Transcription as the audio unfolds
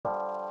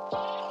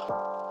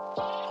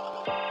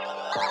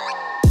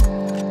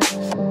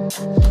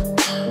Hey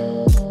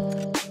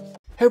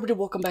everybody,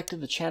 welcome back to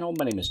the channel.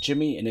 My name is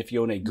Jimmy, and if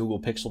you own a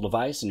Google Pixel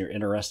device and you're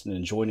interested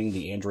in joining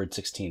the Android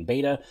 16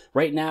 beta,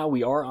 right now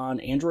we are on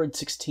Android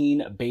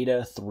 16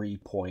 beta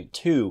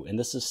 3.2, and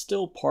this is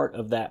still part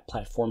of that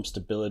platform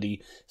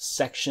stability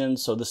section,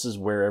 so this is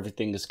where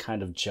everything is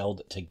kind of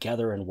gelled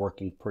together and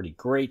working pretty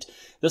great.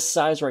 This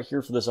size right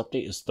here for this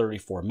update is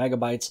 34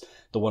 megabytes.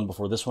 The one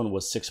before this one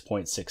was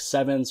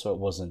 6.67, so it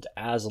wasn't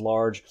as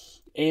large.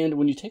 And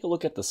when you take a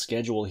look at the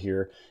schedule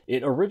here,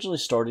 it originally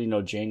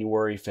started,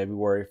 January,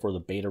 February for the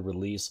beta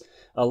release.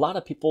 A lot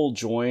of people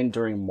joined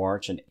during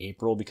March and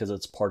April because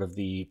it's part of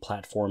the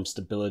platform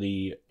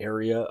stability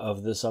area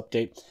of this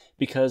update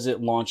because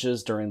it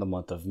launches during the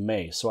month of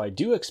May. So I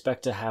do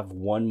expect to have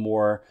one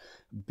more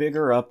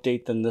bigger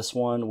update than this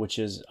one, which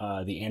is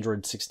the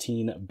Android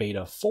 16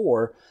 beta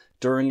 4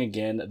 during,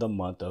 again, the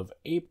month of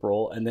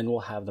April. And then we'll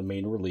have the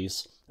main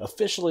release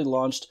officially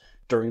launched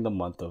during the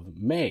month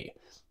of May.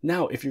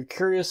 Now, if you're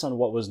curious on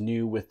what was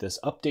new with this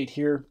update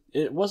here,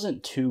 it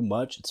wasn't too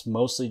much. It's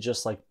mostly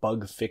just like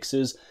bug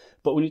fixes.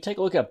 But when you take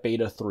a look at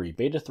Beta 3,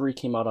 Beta 3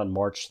 came out on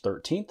March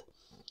 13th.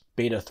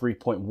 Beta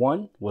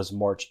 3.1 was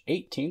March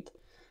 18th.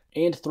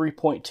 And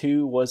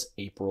 3.2 was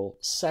April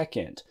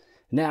 2nd.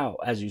 Now,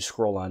 as you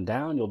scroll on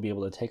down, you'll be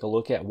able to take a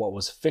look at what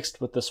was fixed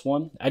with this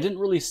one. I didn't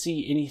really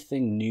see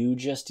anything new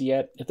just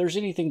yet. If there's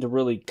anything to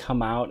really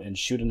come out and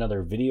shoot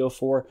another video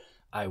for,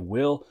 I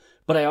will.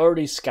 But I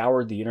already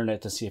scoured the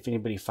internet to see if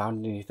anybody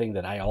found anything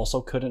that I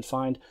also couldn't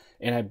find,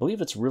 and I believe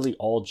it's really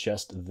all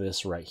just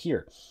this right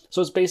here.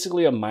 So it's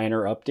basically a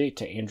minor update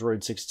to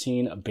Android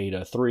 16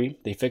 Beta 3.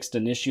 They fixed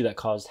an issue that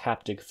caused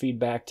haptic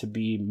feedback to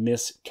be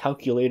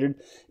miscalculated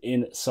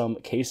in some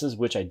cases,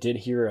 which I did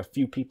hear a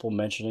few people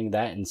mentioning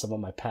that in some of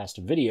my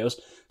past videos,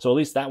 so at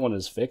least that one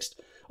is fixed.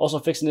 Also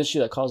fixed an issue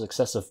that caused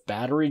excessive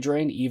battery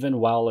drain even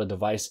while a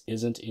device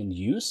isn't in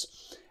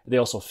use. They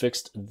also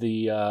fixed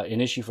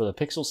an issue for the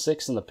Pixel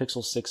 6 and the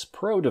Pixel 6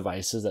 Pro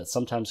devices that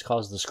sometimes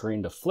cause the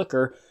screen to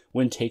flicker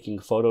when taking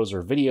photos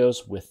or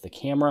videos with the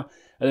camera,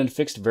 and then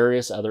fixed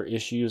various other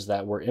issues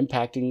that were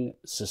impacting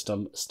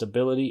system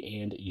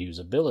stability and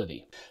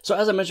usability. So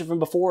as I mentioned from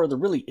before, there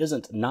really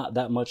isn't not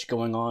that much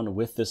going on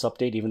with this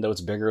update, even though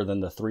it's bigger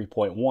than the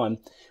 3.1.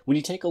 When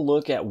you take a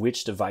look at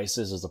which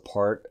devices is a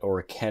part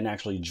or can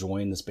actually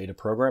join this beta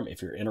program,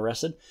 if you're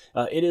interested,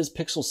 it is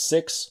Pixel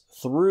 6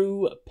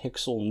 through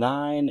Pixel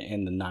 9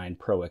 and the 9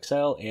 Pro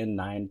XL and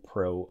 9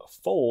 Pro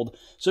Fold.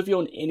 So if you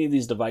own any of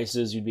these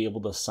devices, you'd be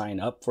able to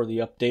sign up for the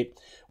update.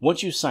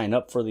 Once you sign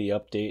up for the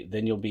update,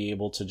 then you'll be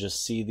able to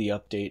just see the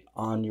update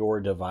on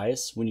your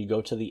device when you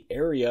go to the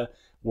area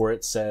where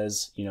it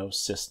says,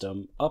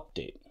 system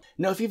update.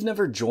 Now, if you've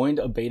never joined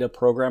a beta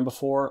program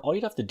before, all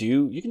you'd have to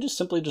do, you can just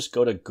simply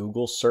go to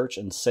Google search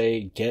and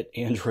say get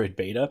Android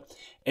beta,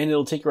 and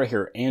it'll take you right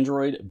here,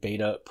 Android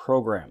beta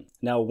program.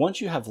 Now, once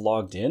you have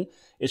logged in,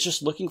 it's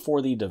just looking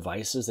for the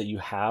devices that you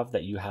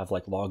have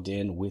like logged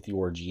in with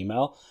your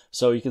Gmail.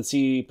 So you can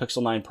see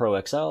Pixel 9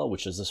 Pro XL,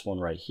 which is this one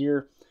right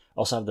here.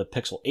 Also have the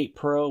Pixel 8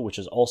 Pro, which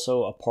is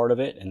also a part of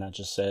it, and that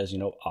just says,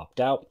 opt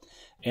out.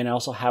 And I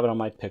also have it on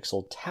my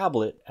Pixel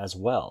tablet as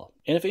well.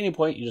 And if at any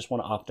point you just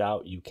want to opt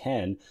out, you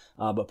can.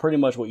 But pretty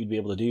much what you'd be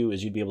able to do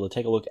is you'd be able to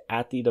take a look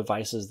at the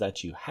devices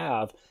that you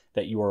have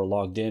that you are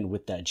logged in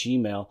with that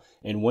Gmail.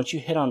 And once you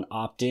hit on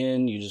opt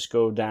in, you just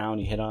go down,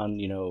 you hit on,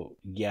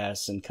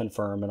 yes and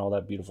confirm and all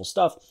that beautiful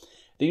stuff.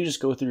 Then you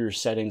just go through your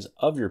settings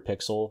of your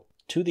Pixel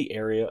to the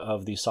area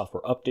of the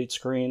software update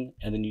screen,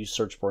 and then you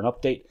search for an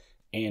update,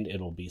 and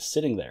it'll be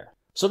sitting there.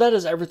 So that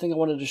is everything I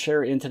wanted to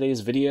share in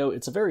today's video.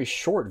 It's a very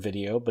short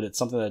video, but it's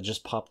something that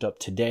just popped up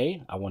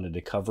today. I wanted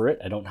to cover it.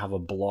 I don't have a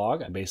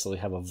blog. I basically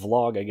have a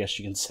vlog, I guess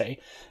you can say.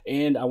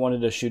 And I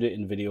wanted to shoot it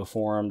in video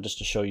form just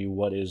to show you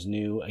what is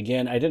new.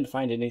 Again, I didn't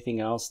find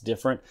anything else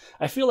different.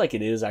 I feel like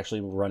it is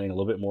actually running a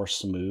little bit more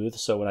smooth.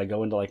 So when I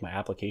go into like my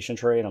application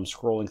tray and I'm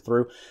scrolling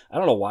through, I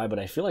don't know why, but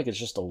I feel like it's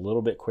just a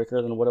little bit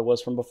quicker than what it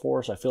was from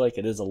before. So I feel like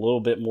it is a little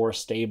bit more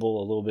stable,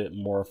 a little bit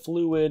more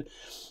fluid,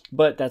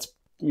 but that's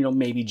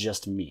maybe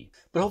just me.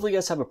 But hopefully you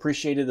guys have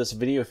appreciated this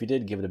video. If you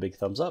did, give it a big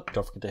thumbs up.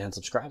 Don't forget to hit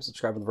subscribe.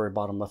 Subscribe on the very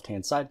bottom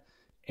left-hand side.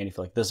 And if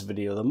you like this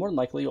video, then more than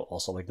likely you'll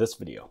also like this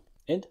video.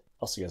 And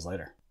I'll see you guys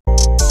later.